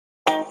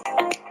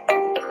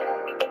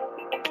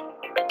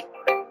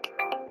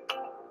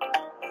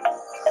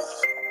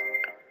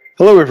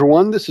Hello,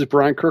 everyone. This is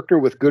Brian Kirkner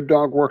with Good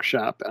Dog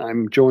Workshop.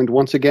 I'm joined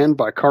once again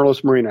by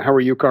Carlos Marina. How are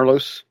you,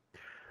 Carlos?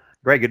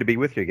 Great, good to be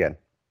with you again.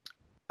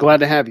 Glad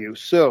to have you.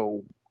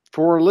 So,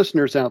 for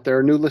listeners out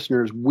there, new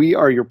listeners, we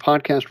are your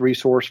podcast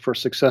resource for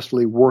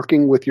successfully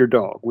working with your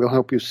dog. We'll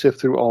help you sift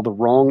through all the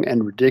wrong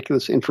and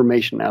ridiculous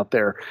information out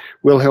there.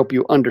 We'll help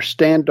you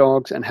understand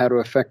dogs and how to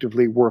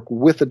effectively work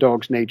with the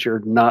dog's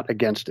nature, not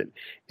against it.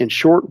 In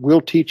short,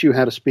 we'll teach you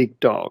how to speak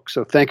dog.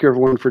 So thank you,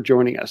 everyone, for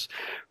joining us.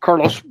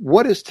 Carlos,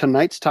 what is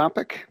tonight's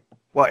topic?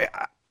 Well,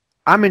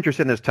 I'm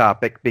interested in this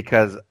topic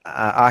because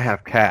I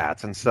have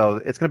cats, and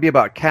so it's going to be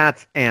about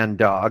cats and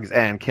dogs,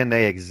 and can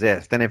they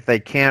exist? And if they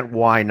can't,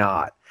 why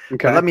not?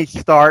 Okay. But let me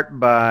start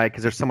by,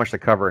 because there's so much to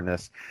cover in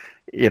this,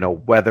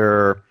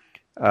 whether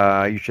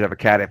you should have a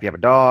cat if you have a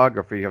dog,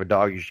 or if you have a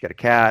dog, you should get a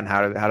cat, and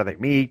how do they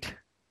meet?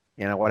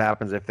 What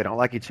happens if they don't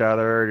like each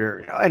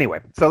other? Anyway,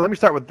 so let me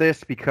start with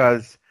this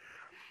because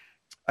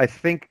I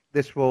think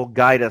this will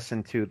guide us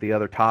into the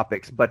other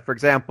topics. But for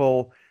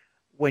example,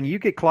 when you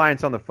get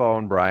clients on the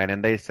phone, Brian,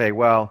 and they say,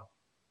 well,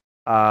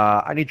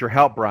 I need your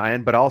help,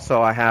 Brian, but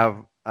also I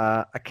have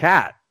a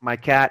cat. My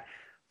cat,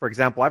 for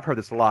example, I've heard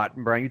this a lot.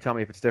 Brian, you tell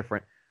me if it's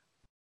different.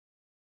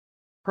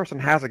 Person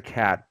has a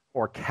cat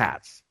or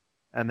cats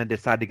and then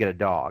decide to get a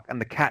dog, and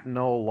the cat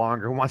no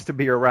longer wants to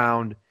be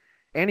around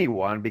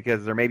anyone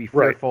because they're maybe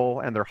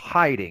fearful and they're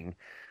hiding.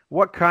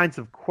 What kinds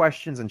of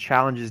questions and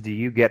challenges do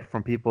you get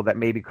from people that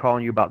may be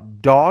calling you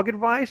about dog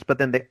advice, but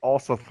then they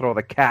also throw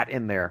the cat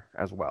in there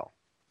as well?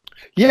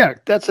 Yeah,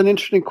 that's an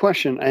interesting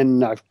question,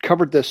 and I've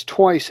covered this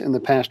twice in the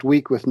past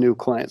week with new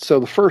clients. So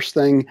the first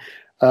thing,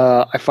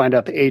 I find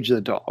out the age of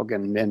the dog,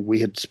 and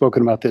we had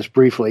spoken about this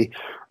briefly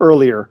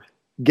earlier.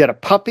 Get a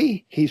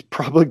puppy, he's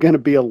probably going to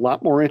be a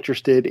lot more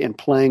interested in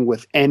playing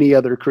with any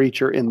other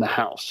creature in the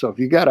house. So if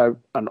you got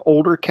an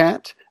older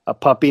cat, a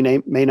puppy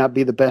may not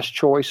be the best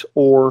choice.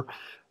 Or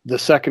the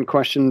second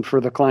question for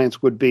the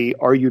clients would be,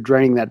 are you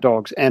draining that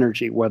dog's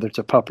energy, whether it's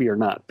a puppy or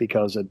not?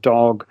 Because a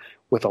dog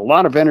with a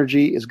lot of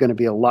energy is going to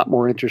be a lot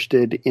more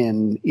interested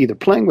in either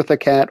playing with a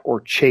cat or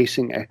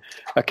chasing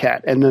a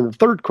cat. And then the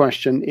third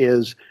question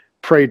is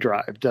prey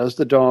drive. Does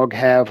the dog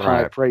have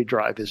high prey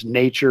drive?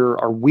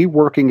 Are we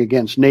working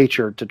against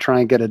nature to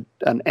try and get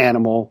an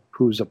animal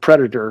who's a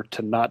predator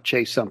to not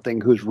chase something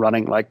who's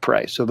running like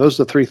prey? So those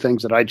are the three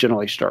things that I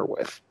generally start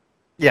with.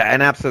 Yeah,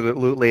 and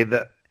absolutely.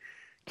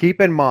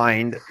 Keep in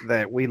mind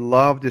that we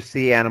love to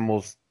see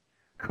animals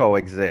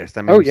coexist.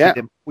 I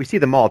mean, we see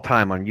them all the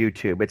time on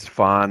YouTube. It's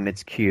fun,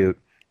 it's cute,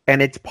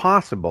 and it's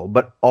possible.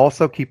 But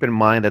also keep in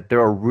mind that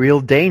there are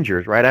real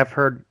dangers, right? I've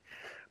heard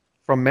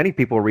from many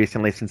people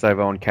recently since I've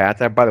owned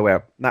cats. By the way,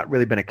 I've not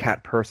really been a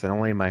cat person.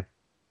 Only in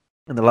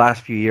the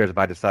last few years have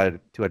I decided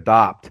to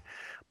adopt.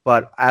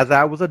 But as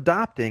I was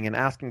adopting and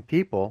asking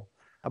people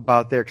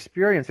about their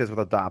experiences with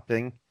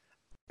adopting,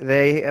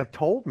 they have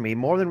told me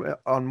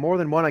on more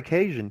than one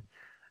occasion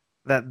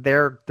that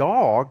their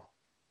dog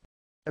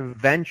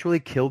eventually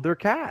killed their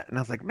cat. And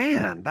I was like,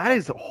 man, that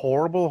is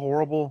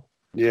horrible.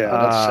 Yeah,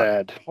 that's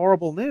sad.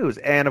 Horrible news.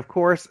 And of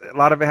course, a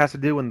lot of it has to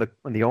do when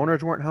the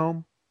owners weren't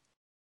home.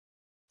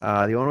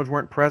 The owners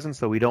weren't present,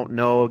 so we don't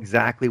know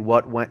exactly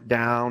what went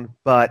down.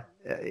 But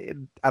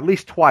at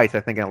least twice, I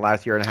think, in the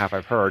last year and a half,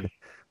 I've heard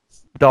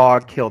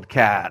dog killed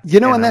cat.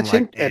 And that's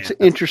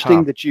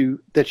interesting that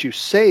you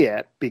say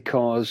it,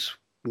 because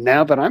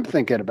now that I'm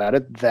thinking about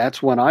it,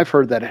 that's when I've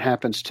heard that it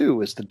happens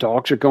too, is the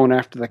dogs are going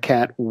after the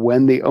cat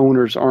when the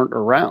owners aren't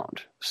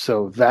around.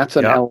 So that's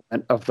an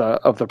element of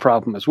the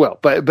problem as well.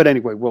 But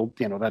anyway,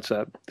 that's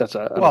a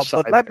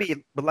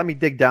but let me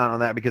dig down on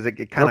that, because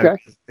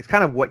it's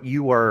kind of what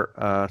you are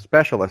a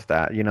specialist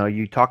at.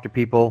 You talk to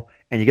people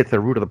and you get to the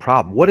root of the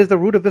problem. What is the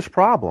root of this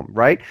problem,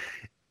 right?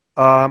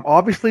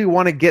 Obviously, we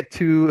want to get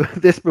to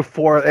this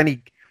before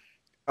any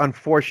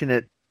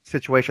unfortunate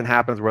situation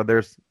happens where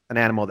there's an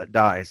animal that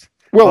dies.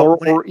 Well,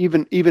 or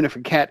even if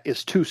a cat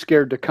is too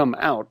scared to come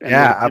out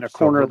and in a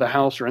corner of the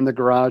house or in the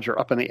garage or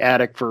up in the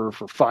attic for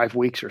 5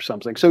 weeks or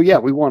something. So,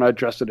 we want to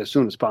address it as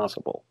soon as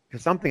possible.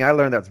 Something I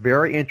learned that's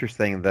very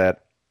interesting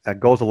that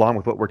goes along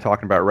with what we're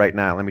talking about right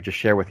now, let me just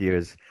share with you,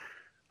 is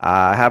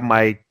I have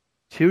my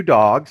 2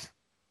 dogs,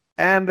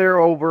 and they're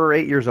over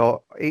 8 years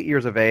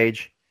of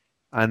age.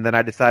 And then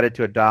I decided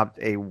to adopt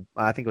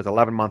I think it was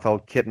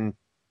 11-month-old kitten,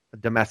 a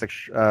domestic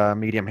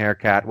medium hair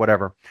cat,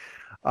 whatever.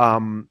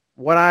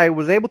 What I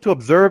was able to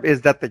observe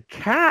is that the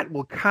cat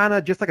will kind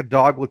of, just like a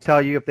dog will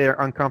tell you if they're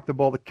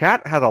uncomfortable, the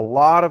cat has a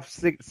lot of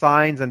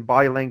signs and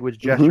body language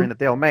gesturing that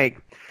they'll make.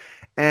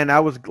 And I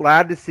was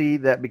glad to see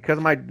that because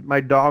my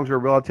dogs were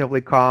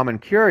relatively calm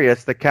and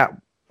curious, the cat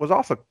was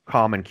also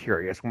calm and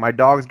curious. When my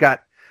dogs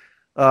got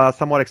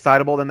somewhat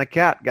excitable, then the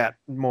cat got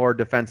more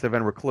defensive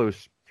and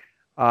recluse.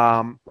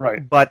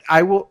 But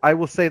I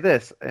will say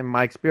this, in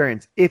my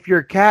experience, if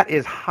your cat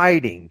is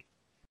hiding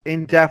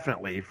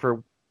indefinitely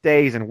for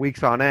days and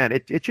weeks on end,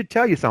 it should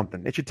tell you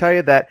something. It should tell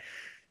you that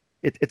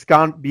it's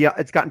gotten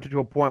to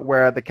a point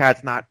where the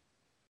cat's not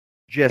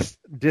just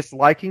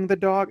disliking the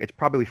dog, it's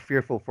probably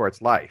fearful for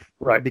its life.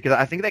 Right. Because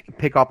I think they can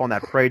pick up on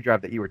that prey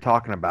drive that you were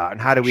talking about.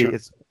 And how do we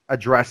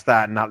address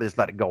that and not just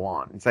let it go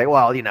on and say,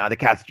 well, the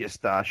cat's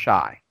just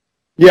shy.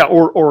 Yeah,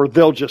 or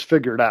they'll just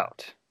figure it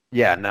out.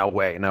 Yeah, no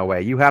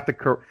way. You have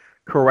to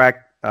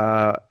correct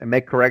and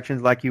make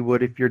corrections like you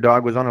would if your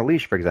dog was on a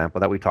leash, for example,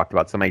 that we talked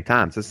about so many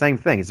times. It's the same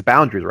thing. It's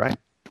boundaries, right?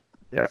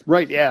 Yeah.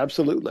 Right. Yeah,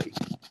 absolutely.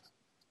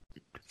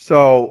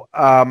 So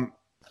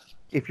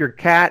if your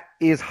cat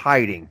is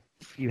hiding,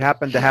 you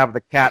happen to have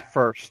the cat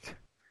first,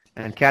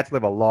 and cats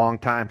live a long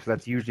time, so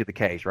that's usually the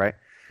case, right?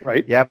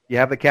 Right. You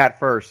have the cat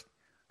first.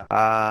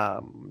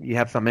 You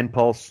have some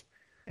impulse,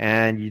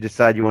 and you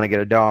decide you want to get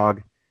a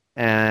dog,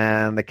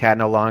 and the cat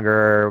no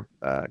longer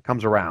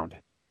comes around.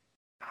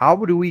 How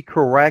do we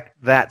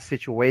correct that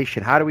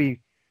situation? How do we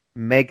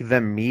make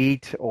them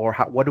meet, or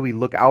what do we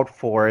look out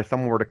for if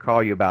someone were to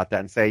call you about that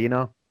and say,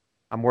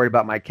 I'm worried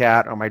about my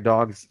cat or my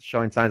dog's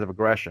showing signs of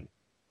aggression?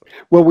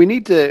 Well, we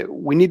need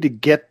to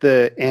get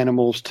the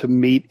animals to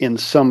meet in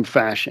some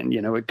fashion.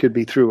 It could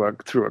be through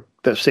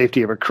the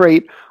safety of a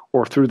crate,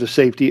 or through the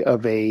safety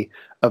of a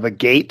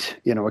gate,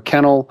 a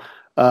kennel,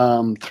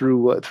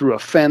 through a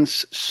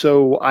fence.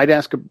 So I'd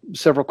ask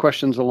several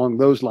questions along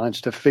those lines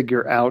to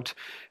figure out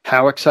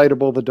how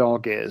excitable the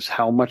dog is,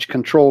 how much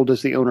control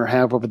does the owner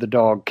have over the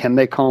dog, can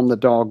they calm the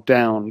dog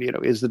down,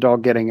 is the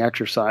dog getting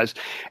exercise?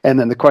 And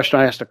then the question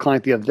I asked a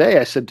client the other day,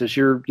 I said, does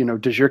your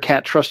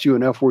cat trust you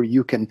enough where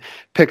you can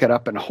pick it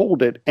up and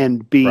hold it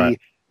and be right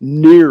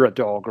near a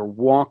dog or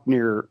walk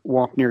near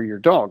your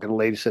dog? And the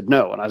lady said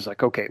no. And I was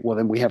like, okay, well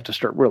then we have to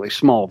start really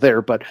small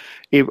there. But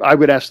I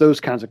would ask those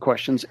kinds of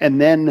questions.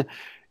 And then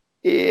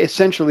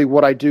essentially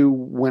what I do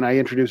when I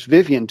introduce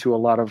Vivian to a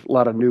lot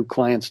of new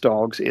clients'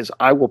 dogs is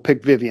I will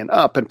pick Vivian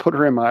up and put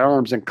her in my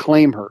arms and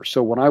claim her.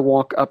 So when I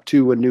walk up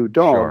to a new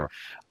dog, sure,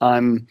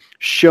 I'm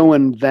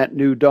showing that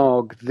new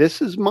dog, this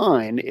is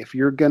mine. If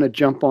you're going to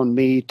jump on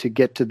me to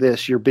get to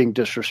this, you're being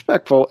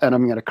disrespectful, and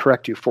I'm going to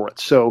correct you for it.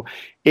 So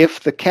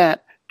if the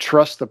cat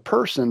trust the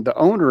person, the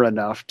owner,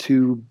 enough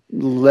to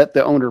let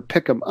the owner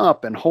pick them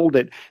up and hold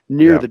it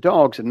near the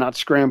dogs and not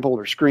scramble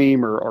or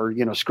scream or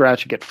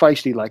scratch and get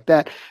feisty like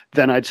that,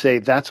 then I'd say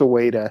that's a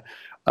way to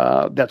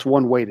that's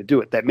one way to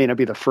do it. That may not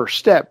be the first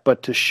step,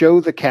 but to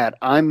show the cat,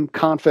 I'm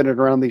confident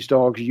around these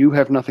dogs, you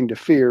have nothing to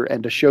fear,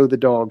 and to show the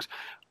dogs,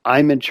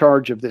 I'm in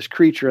charge of this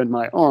creature in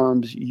my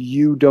arms.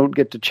 You don't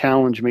get to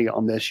challenge me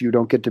on this. You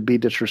don't get to be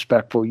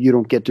disrespectful. You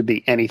don't get to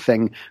be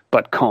anything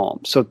but calm.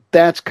 So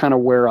that's kind of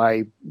where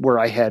I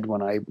head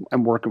when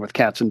I'm working with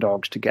cats and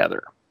dogs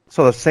together.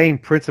 So the same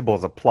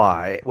principles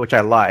apply, which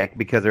I like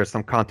because there's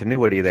some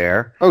continuity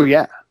there. Oh,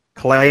 yeah.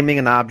 Claiming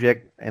an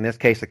object, in this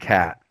case a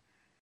cat.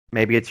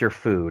 Maybe it's your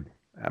food.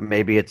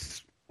 Maybe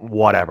it's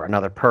whatever,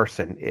 another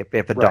person, if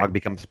the dog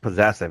becomes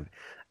possessive.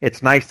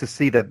 It's nice to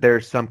see that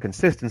there's some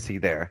consistency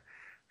there.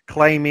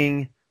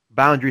 Claiming,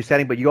 boundary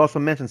setting, but you also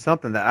mentioned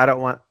something that I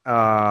don't want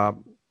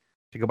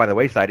to go by the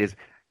wayside, is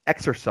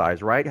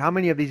exercise, right? How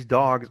many of these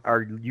dogs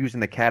are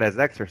using the cat as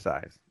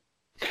exercise?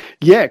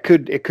 Yeah, it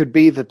could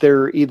be that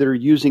they're either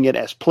using it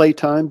as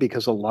playtime,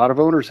 because a lot of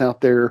owners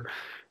out there,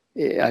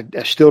 I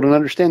still don't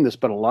understand this,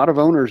 but a lot of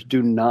owners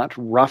do not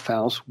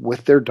roughhouse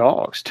with their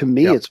dogs. To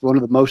me, it's one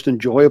of the most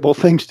enjoyable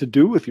things to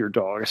do with your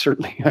dog.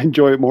 I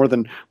enjoy it more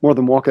than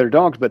walking their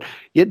dogs, but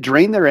yet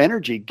drain their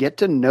energy, get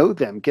to know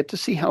them, get to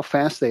see how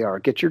fast they are,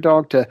 get your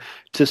dog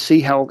to see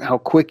how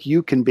quick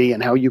you can be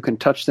and how you can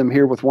touch them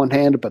here with one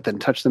hand, but then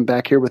touch them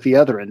back here with the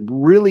other, and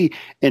really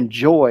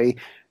enjoy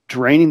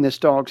draining this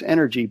dog's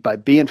energy by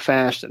being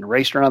fast and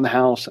racing around the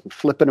house and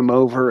flipping him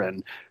over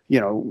and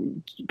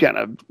kind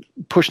of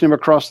pushing him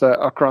across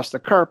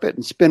the carpet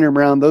and spinning him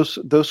around, those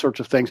sorts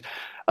of things.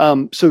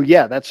 So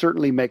yeah, that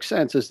certainly makes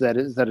sense. Is that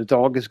a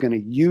dog is going to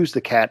use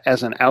the cat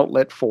as an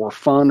outlet for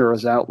fun or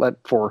as an outlet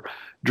for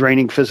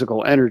draining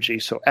physical energy.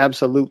 So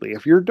absolutely,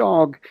 if your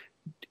dog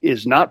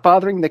is not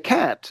bothering the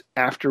cat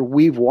after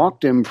we've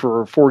walked him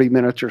for 40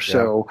 minutes or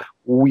so,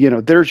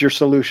 there's your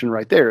solution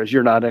right there, is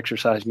you're not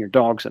exercising your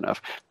dogs enough.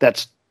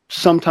 That's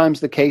sometimes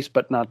the case,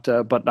 but not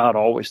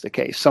always the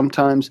case.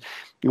 Sometimes,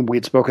 and we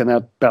had spoken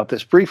about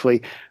this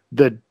briefly,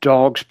 the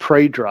dog's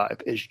prey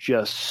drive is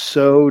just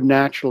so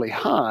naturally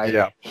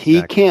high,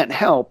 he can't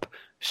help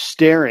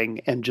staring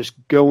and just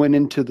going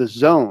into the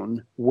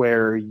zone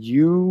where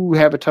you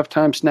have a tough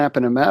time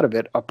snapping him out of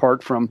it,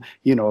 apart from,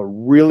 a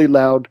really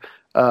loud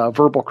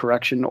verbal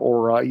correction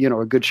or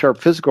a good sharp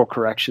physical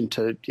correction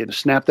to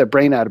snap that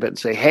brain out of it and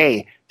say,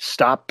 hey,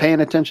 stop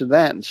paying attention to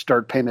that and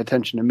start paying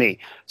attention to me.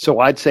 So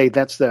I'd say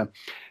that's the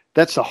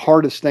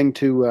hardest thing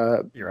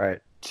to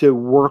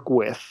work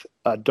with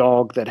a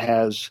dog that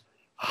has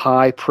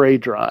high prey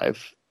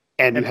drive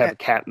and you have a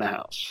cat in the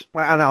house.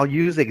 Well, and I'll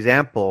use the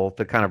example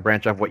to kind of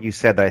branch off what you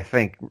said that I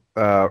think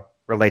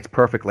relates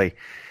perfectly.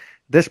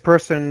 This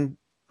person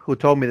who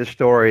told me the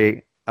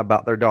story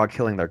about their dog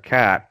killing their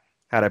cat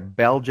had a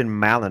Belgian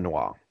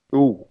Malinois.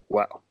 Ooh,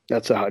 wow.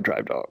 That's a high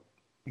drive dog.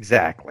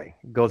 Exactly.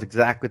 Goes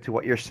exactly to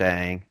what you're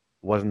saying.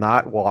 Was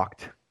not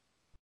walked.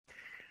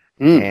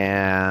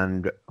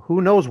 And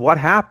who knows what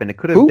happened? It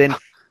could have been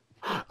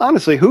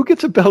Honestly, who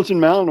gets a Belgian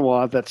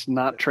Malinois that's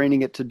not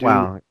training it to do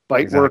Wow,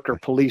 bite work or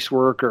exactly. police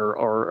work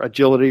or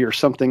agility or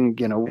something?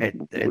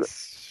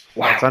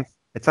 Wow.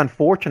 It's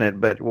unfortunate,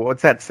 but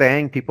what's that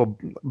saying? People,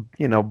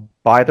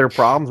 buy their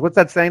problems. What's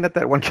that saying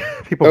that when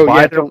people Oh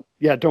buy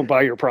yeah, their don't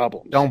buy your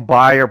problems. don't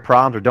buy your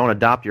problems or don't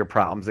adopt your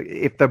problems?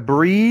 If the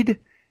breed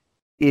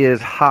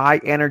is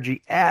high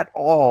energy at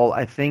all,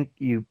 I think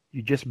you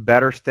just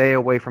better stay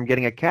away from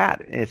getting a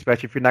cat,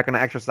 especially if you're not going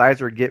to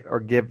exercise or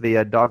give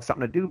the dog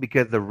something to do,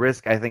 because the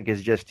risk, I think,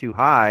 is just too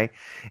high.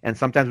 And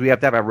sometimes we have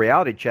to have a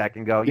reality check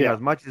and go, Yeah. as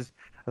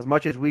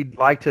much as we'd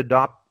like to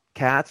adopt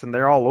cats, and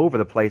they're all over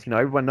the place.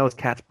 Everyone knows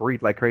cats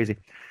breed like crazy.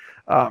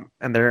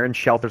 And they're in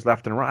shelters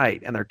left and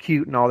right, and they're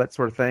cute and all that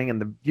sort of thing.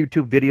 And the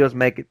YouTube videos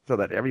make it so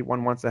that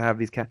everyone wants to have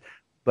these cats.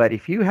 But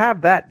if you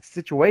have that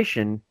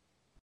situation,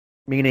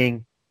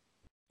 meaning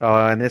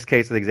in this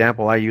case, the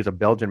example I use a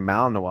Belgian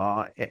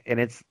Malinois, and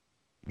it's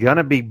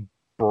gonna be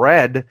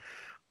bred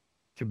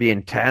to be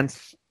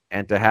intense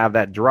and to have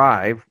that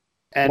drive.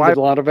 And Why with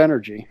a lot of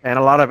energy. and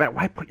a lot of it?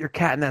 Why put your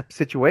cat in that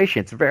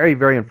situation? It's very,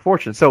 very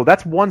unfortunate. So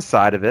that's one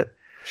side of it.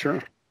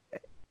 Sure.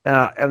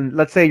 And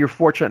let's say you're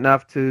fortunate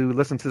enough to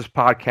listen to this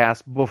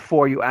podcast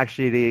before you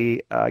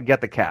actually get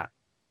the cat.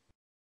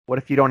 What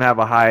if you don't have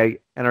a high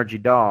energy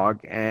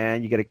dog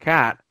and you get a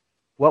cat?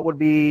 What would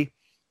be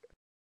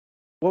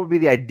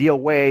the ideal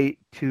way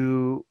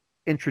to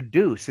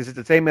introduce? Is it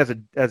the same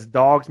as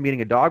dogs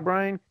meeting a dog,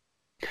 Brian?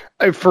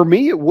 For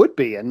me, it would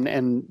be,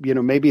 and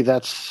maybe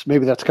that's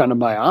kind of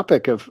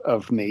myopic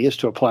of me, is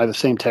to apply the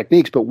same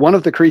techniques. But one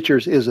of the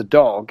creatures is a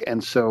dog,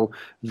 and so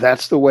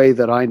that's the way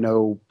that I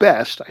know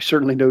best. I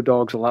certainly know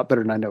dogs a lot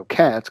better than I know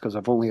cats because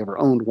I've only ever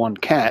owned one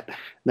cat, and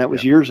that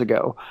was years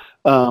ago.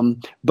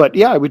 But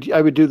yeah, I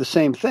would do the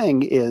same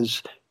thing.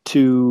 Is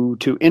to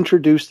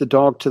introduce the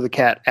dog to the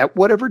cat at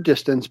whatever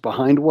distance,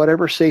 behind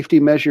whatever safety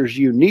measures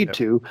you need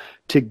to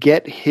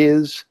get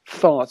his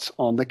thoughts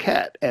on the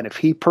cat. And if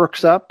he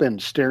perks up and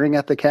staring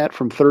at the cat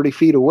from 30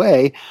 feet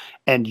away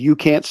and you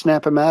can't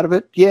snap him out of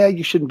it, yeah,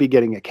 you shouldn't be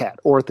getting a cat.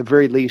 Or at the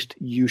very least,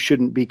 you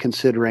shouldn't be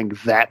considering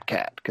that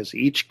cat, because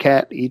each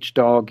cat, each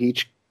dog,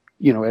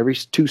 every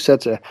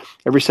set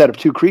of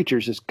two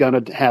creatures is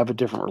going to have a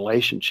different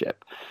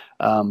relationship.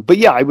 But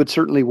yeah, I would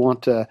certainly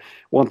want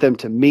them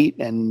to meet,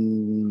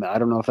 and I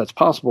don't know if that's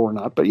possible or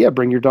not. But yeah,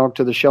 bring your dog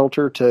to the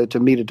shelter to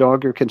meet a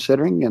dog you're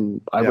considering, and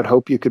I would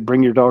hope you could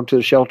bring your dog to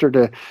the shelter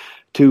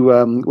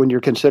to when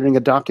you're considering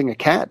adopting a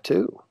cat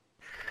too.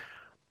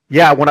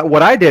 Yeah,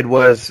 what I did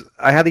was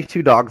I had these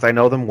two dogs. I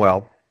know them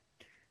well,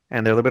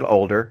 and they're a little bit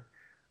older.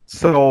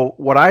 So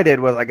what I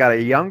did was I got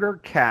a younger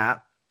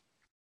cat,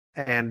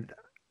 and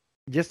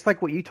just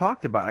like what you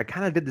talked about, I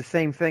kind of did the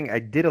same thing. I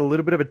did a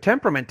little bit of a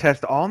temperament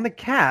test on the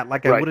cat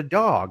like I would a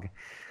dog.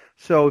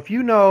 So if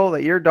you know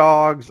that your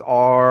dogs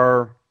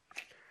are,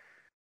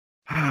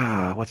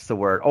 what's the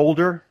word,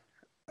 older,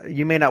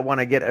 you may not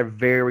want to get a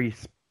very,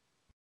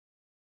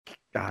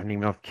 I don't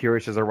even know if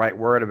curious is the right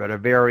word, but a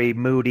very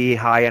moody,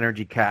 high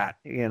energy cat,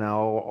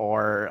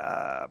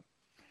 or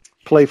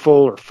playful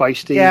or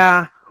feisty.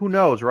 Yeah, who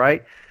knows,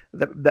 right?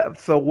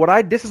 So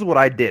this is what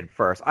I did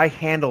first. I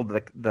handled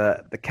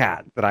the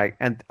cat that I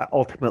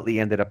ultimately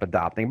ended up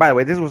adopting. By the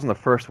way, this wasn't the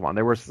first one.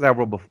 There were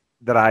several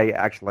that I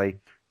actually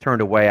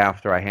turned away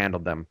after I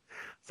handled them.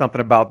 Something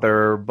about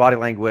their body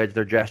language,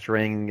 their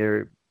gesturing.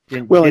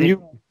 And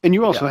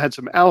you also had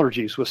some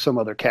allergies with some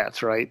other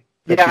cats, right?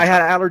 Yeah, I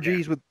had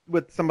allergies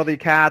with some of the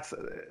cats.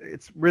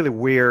 It's really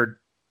weird.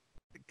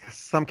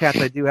 Some cats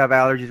I do have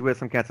allergies with,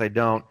 some cats I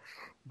don't.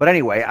 But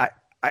anyway,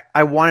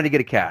 I wanted to get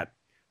a cat.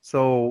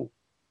 So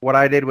what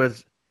I did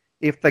was,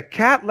 if the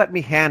cat let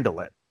me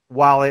handle it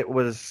while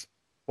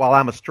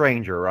I'm a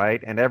stranger,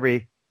 right? And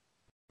every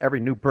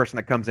new person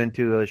that comes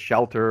into a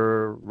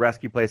shelter,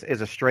 rescue place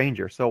is a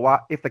stranger. So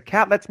if the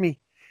cat lets me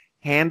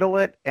handle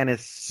it and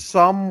is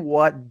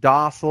somewhat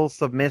docile,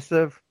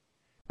 submissive,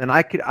 then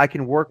I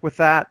can work with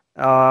that.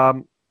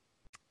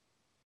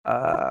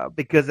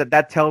 Because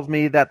that tells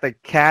me that the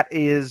cat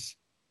is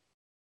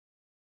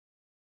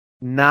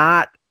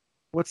not,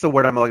 what's the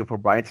word I'm looking for,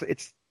 Brian?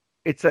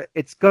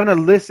 It's gonna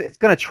listen. It's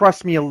gonna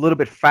trust me a little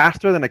bit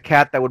faster than a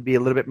cat that would be a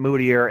little bit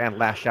moodier and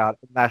lash out.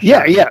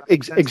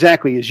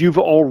 Exactly. As you've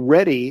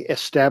already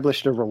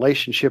established a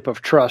relationship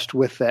of trust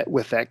with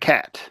that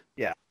cat.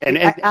 Yeah, and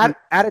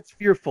at its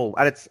fearful,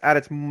 at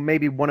its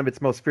maybe one of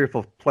its most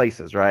fearful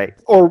places, right?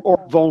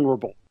 Or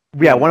vulnerable.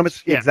 Yeah, one of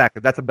its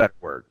exactly. That's a better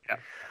word. Yeah.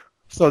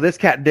 So this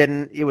cat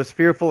didn't. It was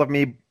fearful of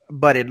me,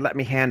 but it let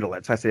me handle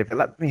it. So I said, if it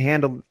lets me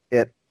handle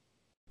it,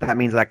 that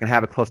means I can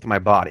have it close to my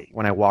body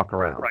when I walk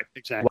around. Right,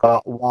 exactly.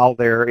 While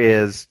there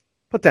is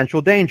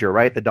potential danger,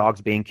 right? The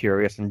dog's being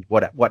curious and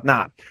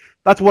whatnot.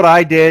 That's what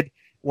I did.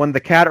 When the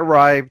cat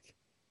arrived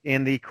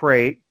in the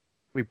crate,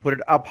 we put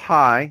it up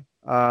high,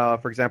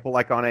 for example,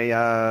 like on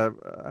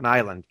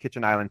an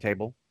kitchen island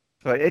table.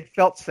 So it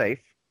felt safe.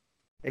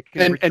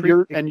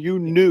 And you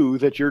knew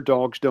that your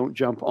dogs don't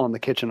jump on the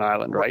kitchen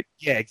island, right?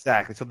 Yeah,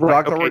 exactly. So the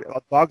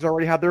dogs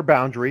already have their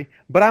boundary,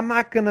 but I'm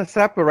not going to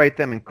separate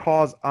them and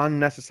cause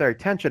unnecessary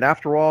tension.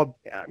 After all,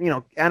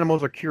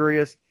 animals are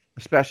curious,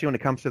 especially when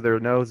it comes to their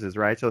noses,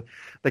 right? So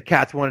the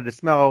cats wanted to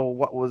smell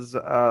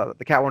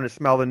the cat wanted to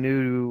smell the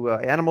new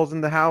animals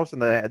in the house,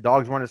 and the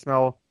dogs wanted to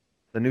smell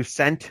the new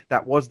scent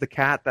that was the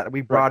cat that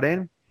we brought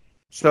in.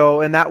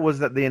 So, and that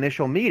was at the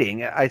initial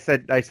meeting. I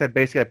said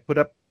basically, I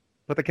put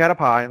the cat up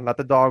high and let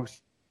the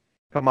dogs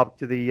come up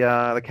to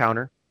the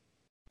counter,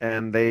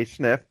 and they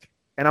sniffed.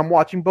 And I'm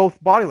watching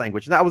both body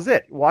language, and that was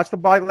it. Watch the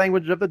body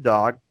language of the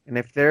dog, and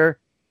if they're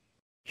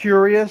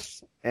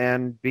curious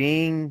and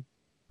being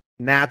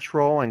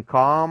natural and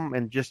calm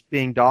and just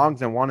being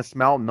dogs and want to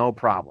smell, no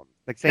problem.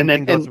 Like same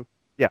thing goes.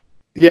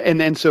 Yeah,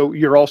 and so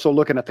you're also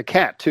looking at the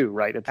cat too,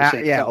 right? At the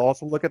same time.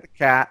 Also look at the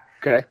cat.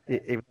 Okay.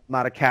 If I'm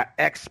not a cat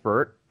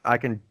expert, I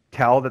can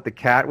tell that the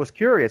cat was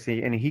curious,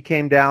 and he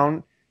came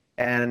down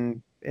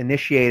and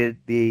initiated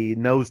the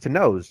nose to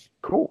nose.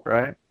 Cool.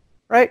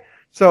 Right.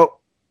 So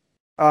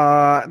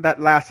that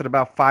lasted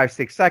about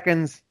 5-6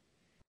 seconds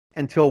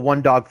until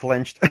one dog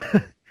flinched.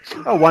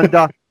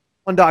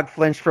 One dog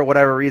flinched for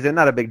whatever reason,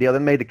 not a big deal.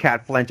 Then made the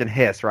cat flinch and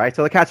hiss, right?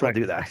 So the cats won't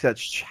do that. I said,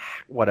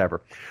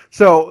 whatever.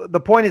 So the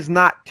point is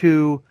not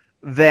to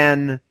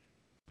then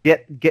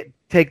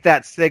take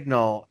that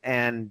signal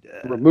and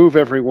remove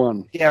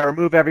everyone. Yeah,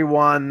 remove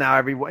everyone. Now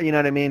everyone, you know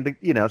what I mean?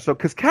 So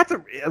because cats,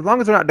 as long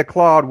as they're not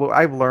declawed, what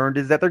I've learned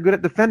is that they're good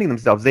at defending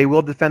themselves. They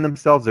will defend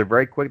themselves. They're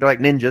very quick. They're like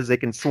ninjas. They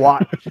can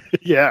swat.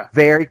 Yeah.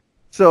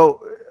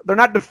 So they're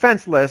not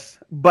defenseless,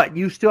 but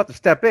you still have to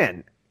step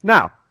in.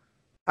 Now,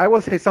 I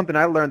will say something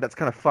I learned that's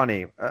kind of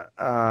funny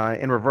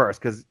in reverse,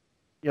 because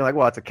you're like,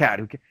 well, it's a cat.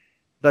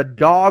 The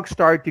dog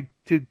started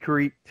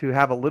to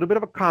have a little bit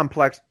of a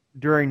complex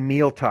during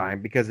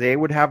mealtime because they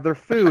would have their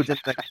foods, and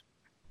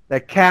the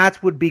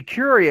cats would be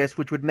curious,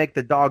 which would make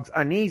the dogs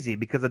uneasy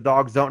because the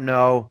dogs don't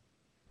know,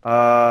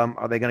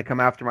 are they going to come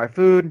after my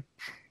food?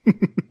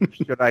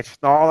 Should I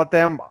snarl at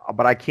them?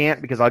 But I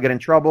can't because I'll get in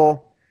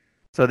trouble.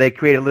 So they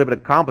create a little bit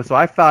of conflict. So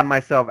I found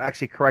myself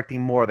actually correcting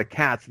more of the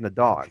cats than the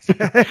dogs.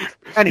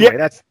 Anyway,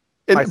 that's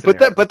my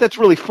scenario. But that's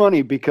really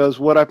funny because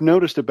what I've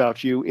noticed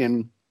about you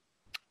in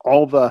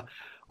all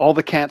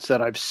the cats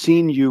that I've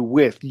seen you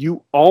with,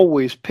 you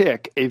always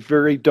pick a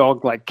very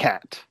dog-like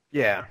cat.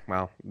 Yeah,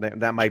 well,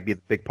 that might be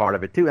the big part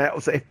of it too.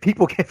 So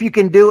if you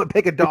can do it,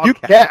 pick a dog.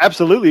 Yeah,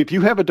 absolutely. If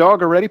you have a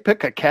dog already,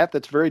 pick a cat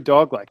that's very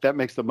dog-like. That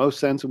makes the most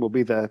sense and will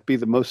be the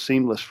most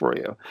seamless for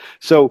you.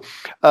 So,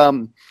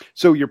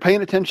 so you're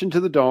paying attention to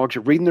the dogs.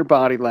 You're reading their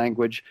body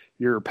language.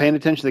 You're paying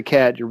attention to the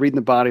cat. You're reading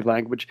the body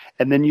language,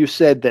 and then you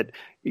said that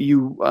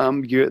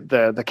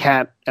the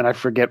cat, and I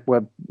forget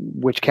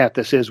which cat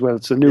this is, whether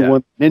it's the new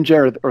one,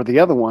 Ninja, or the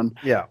other one.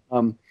 Yeah.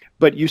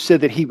 But you said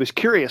that he was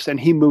curious and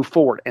he moved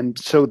forward. And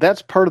so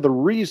that's part of the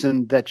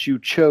reason that you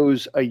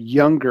chose a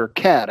younger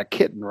cat, a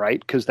kitten, right?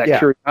 Because that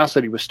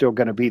curiosity was still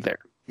going to be there.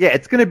 Yeah,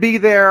 it's going to be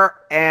there,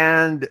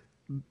 and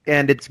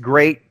it's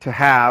great to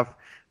have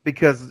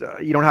because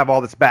you don't have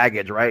all this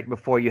baggage, right?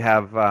 Before you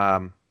have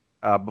you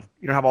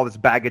don't have all this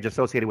baggage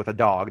associated with a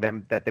dog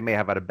that they may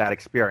have had a bad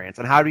experience.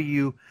 And how do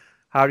you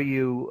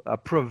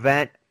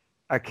prevent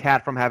a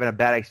cat from having a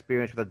bad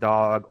experience with a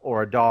dog,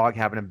 or a dog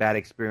having a bad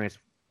experience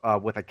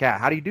with a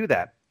cat? How do you do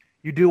that?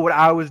 You do what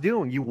I was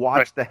doing. You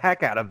watch the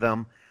heck out of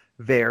them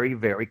very,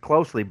 very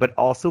closely, but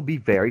also be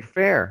very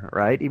fair,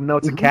 right? Even though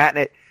it's a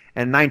cat,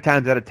 and 9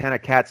 times out of 10, a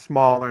cat's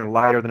smaller and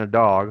lighter than a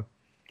dog,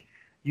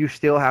 you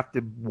still have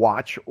to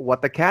watch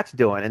what the cat's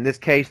doing. In this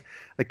case,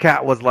 the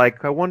cat was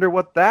like, I wonder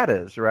what that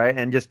is, right?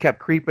 And just kept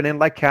creeping in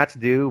like cats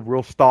do,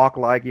 real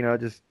stalk-like,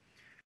 just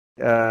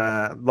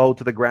low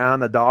to the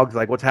ground. The dog's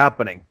like, what's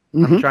happening?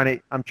 I'm trying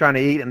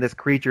to eat, and this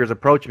creature is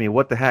approaching me.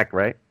 What the heck,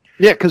 right?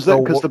 Yeah, because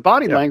the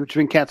body language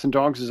between cats and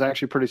dogs is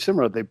actually pretty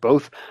similar. They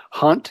both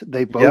hunt.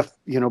 They both,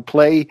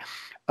 play.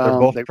 They're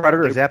both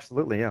predators,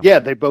 absolutely, yeah. Yeah,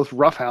 they both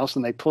roughhouse,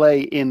 and they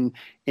play in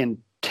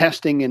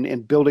testing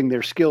and building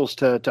their skills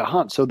to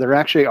hunt. So there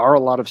actually are a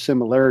lot of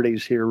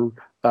similarities here.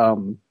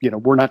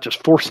 We're not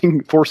just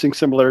forcing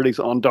similarities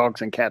on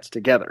dogs and cats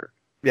together.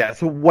 Yeah,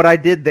 so what I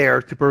did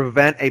there to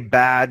prevent a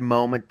bad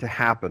moment to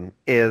happen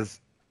is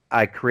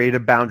I created a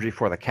boundary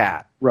for the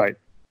cat. Right.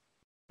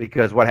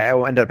 Because what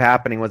ended up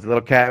happening was the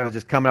little cat was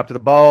just coming up to the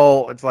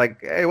bowl. It's like,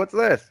 hey, what's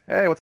this?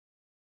 Hey, what's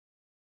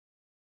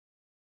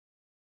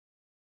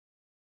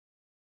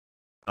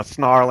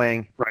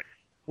snarling? Right.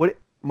 What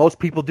most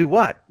people do?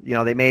 What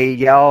they may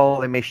yell,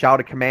 they may shout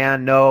a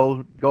command,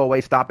 no, go away,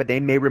 stop it. They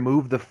may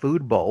remove the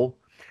food bowl.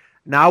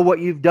 Now what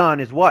you've done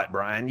is what,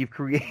 Brian? You've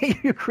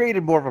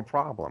created more of a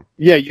problem.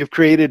 Yeah, you've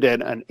created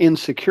an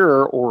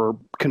insecure or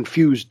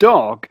confused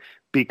dog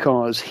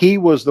because he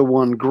was the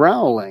one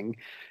growling.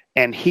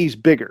 And he's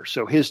bigger,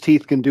 so his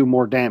teeth can do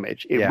more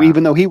damage.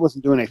 Even though he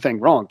wasn't doing anything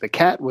wrong. The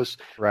cat was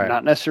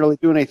not necessarily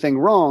doing anything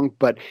wrong,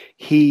 but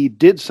he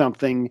did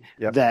something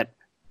that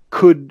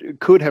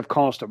could have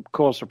caused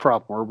a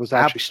problem, or was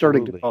actually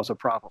starting to cause a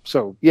problem.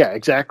 So, yeah,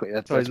 exactly.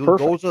 That's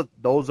perfect.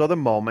 Those are the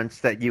moments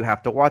that you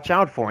have to watch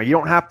out for. You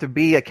don't have to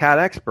be a cat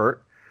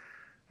expert.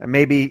 And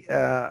maybe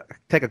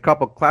take a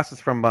couple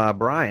classes from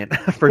Brian,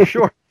 for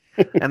sure.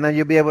 And then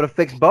you'll be able to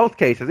fix both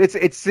cases.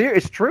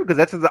 It's true, because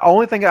that's the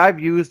only thing I've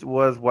used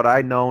was what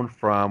I known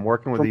from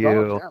working with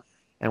you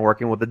and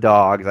working with the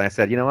dogs. And I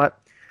said, you know what?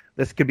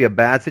 This could be a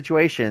bad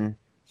situation.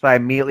 So I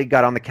immediately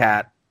got on the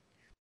cat.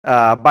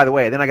 By the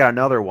way, then I got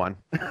another one.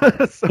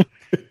 So,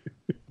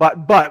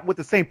 but with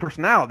the same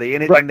personality,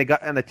 and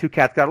the two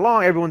cats got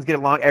along. Everyone's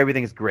getting along.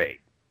 Everything's great,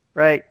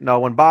 right? No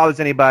one bothers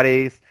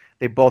anybody.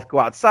 They both go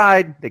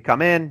outside. They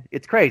come in.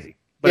 It's crazy.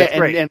 But it's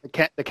great. And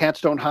the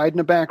cats don't hide in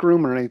the back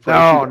room or anything.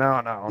 No.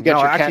 You got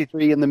your cat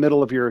tree in the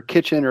middle of your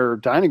kitchen or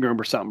dining room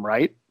or something,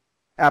 right?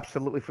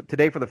 Absolutely.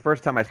 Today, for the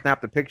first time, I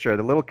snapped a picture.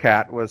 The little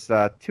cat was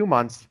 2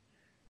 months.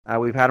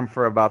 We've had him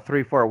for about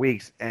 3-4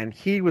 weeks, and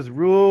he was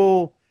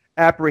real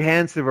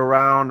apprehensive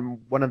around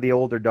one of the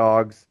older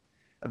dogs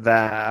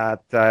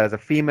that is a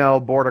female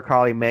border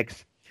collie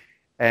mix,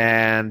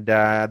 and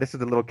this is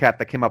the little cat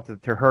that came up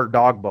to her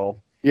dog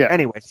bowl. Yeah.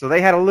 Anyway, so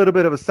they had a little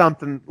bit of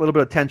a little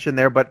bit of tension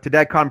there, but today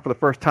I caught him for the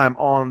first time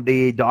on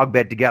the dog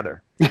bed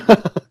together.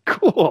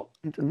 Cool.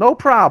 No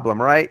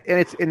problem, right?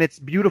 And it's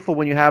beautiful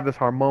when you have this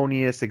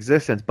harmonious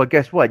existence. But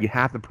guess what? You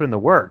have to put in the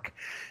work.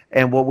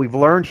 And what we've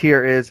learned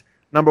here is,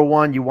 number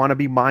one, you want to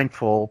be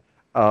mindful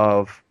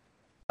of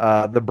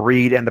the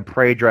breed and the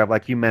prey drive,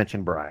 like you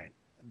mentioned, Brian.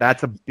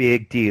 That's a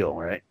big deal,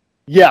 right?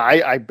 Yeah,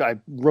 I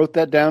wrote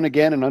that down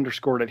again and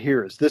underscored it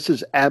here. This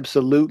is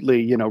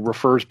absolutely,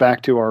 refers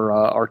back to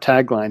our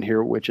tagline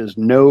here, which is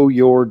know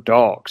your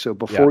dog. So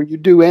before you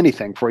do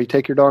anything, before you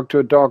take your dog to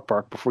a dog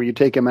park, before you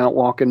take him out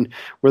walking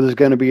where there's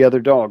going to be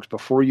other dogs,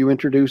 before you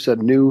introduce a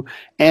new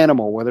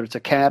animal, whether it's a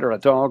cat or a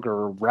dog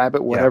or a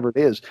rabbit, whatever it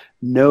is,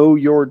 know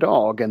your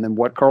dog. And then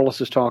what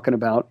Carlos is talking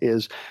about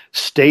is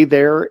stay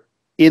there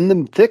in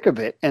the thick of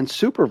it and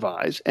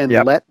supervise and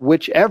let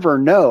whichever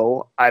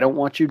know, I don't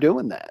want you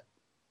doing that.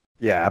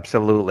 Yeah,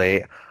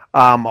 absolutely.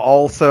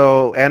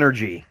 Also,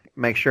 energy.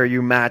 Make sure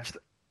you match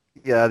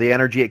the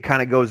energy. It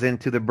kind of goes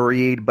into the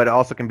breed, but it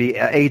also can be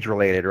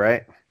age-related,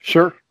 right?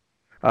 Sure.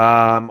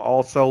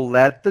 Also,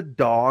 let the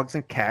dogs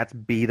and cats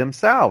be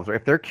themselves. Or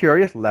if they're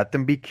curious, let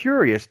them be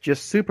curious.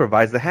 Just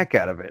supervise the heck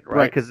out of it,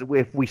 right? Because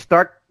if we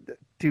start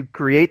to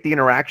create the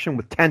interaction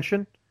with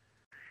tension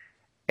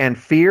and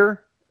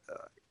fear,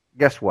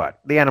 guess what?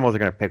 The animals are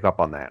going to pick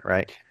up on that,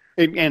 right?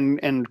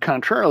 And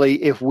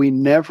contrarily, if we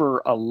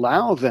never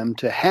allow them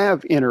to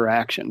have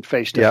interaction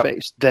face to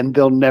face, then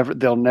they'll never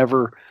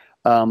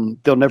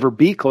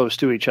be close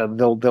to each other.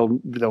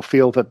 They'll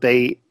feel that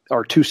they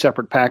are two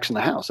separate packs in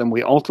the house, and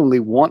we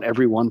ultimately want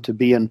everyone to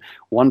be in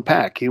one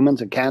pack,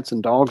 humans and cats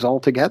and dogs all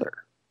together.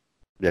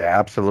 Yeah,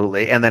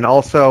 absolutely. And then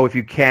also, if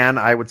you can,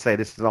 I would say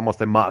this is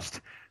almost a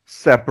must: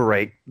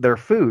 separate their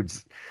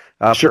foods.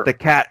 Sure. Put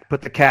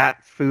the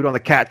cat food on the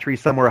cat tree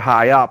somewhere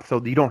high up,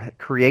 so you don't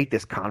create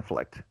this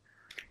conflict.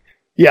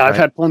 Yeah, I've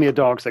had plenty of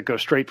dogs that go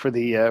straight for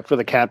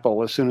the cat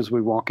bowl as soon as we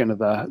walk into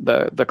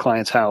the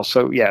client's house.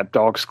 So yeah,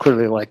 dogs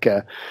clearly like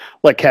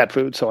cat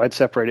food. So I'd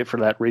separate it for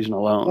that reason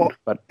alone. Well,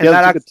 but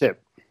that's a good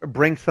tip.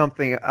 Bring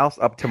something else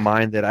up to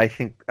mind that I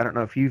don't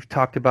know if you've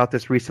talked about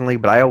this recently,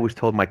 but I always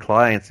told my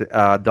clients,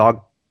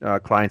 dog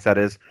clients, that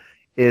is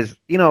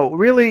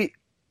really.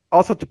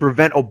 Also, to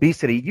prevent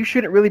obesity, you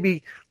shouldn't really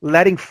be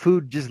letting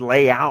food just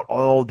lay out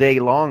all day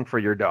long for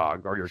your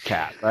dog or your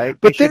cat, right?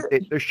 But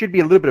there should be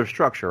a little bit of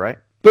structure, right?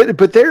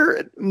 But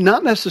they're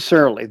not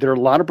necessarily. There are a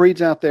lot of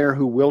breeds out there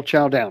who will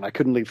chow down. I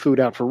couldn't leave food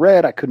out for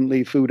Red. I couldn't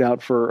leave food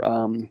out for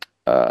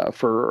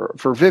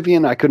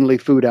Vivian. I couldn't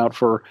leave food out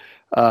for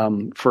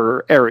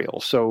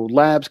Ariel. So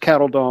labs,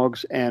 cattle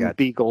dogs, and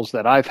beagles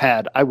that I've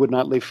had, I would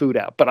not leave food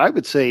out. But I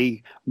would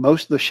say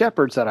most of the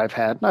shepherds that I've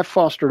had, and I've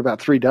fostered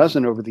about 3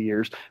 dozen over the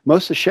years,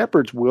 most of the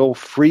shepherds will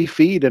free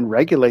feed and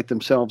regulate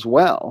themselves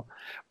well.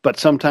 But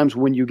sometimes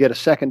when you get a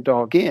second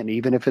dog in,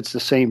 even if it's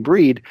the same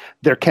breed,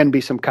 there can be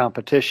some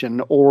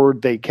competition, or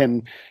they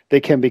can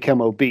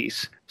become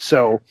obese.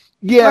 So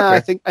I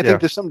think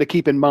there's something to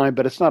keep in mind,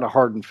 but it's not a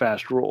hard and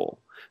fast rule.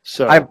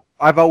 So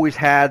I've always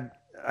had,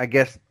 I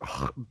guess,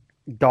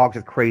 dogs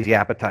with crazy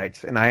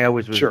appetites, and I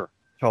always was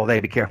told,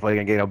 "Hey, be careful, you're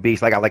gonna get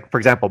obese." Like for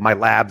example, my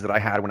labs that I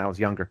had when I was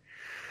younger.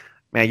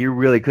 Man, you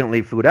really couldn't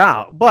leave food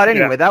out. But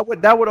anyway, that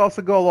would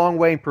also go a long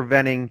way in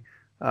preventing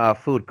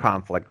food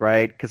conflict,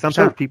 right? Because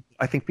sometimes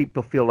I think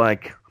people feel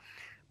like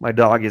my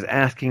dog is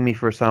asking me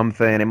for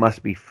something. It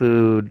must be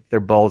food. Their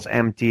bowl's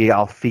empty.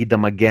 I'll feed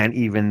them again,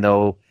 even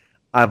though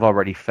I've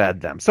already fed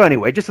them. So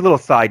anyway, just a little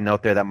side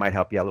note there that might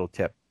help you. A little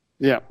tip.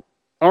 Yeah.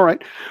 All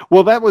right.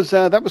 Well, that was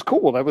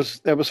cool. That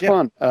was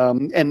fun.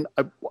 And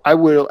I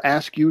will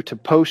ask you to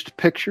post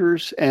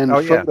pictures and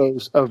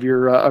photos of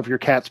your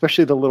cat,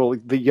 especially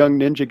the young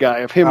ninja guy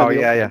of him.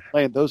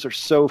 Playing. Those are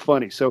so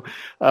funny. So,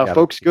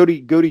 folks, go to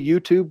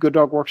YouTube, Good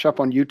Dog Workshop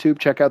on YouTube.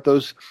 Check out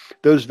those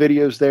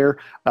videos there.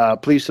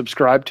 Please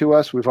subscribe to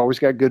us. We've always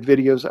got good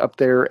videos up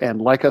there,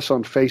 and like us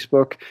on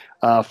Facebook.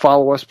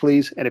 Follow us,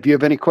 please. And if you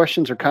have any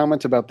questions or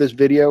comments about this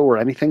video or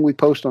anything we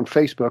post on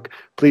Facebook,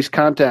 please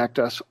contact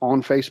us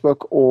on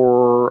Facebook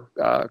or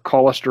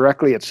call us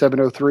directly at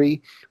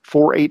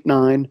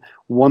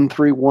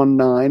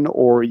 703-489-1319,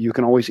 or you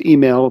can always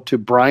email to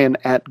Brian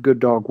at Good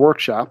Dog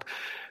Workshop.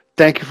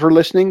 Thank you for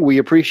listening. We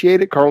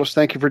appreciate it. Carlos,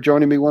 thank you for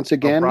joining me once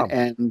again,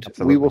 and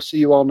we will see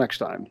you all next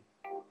time.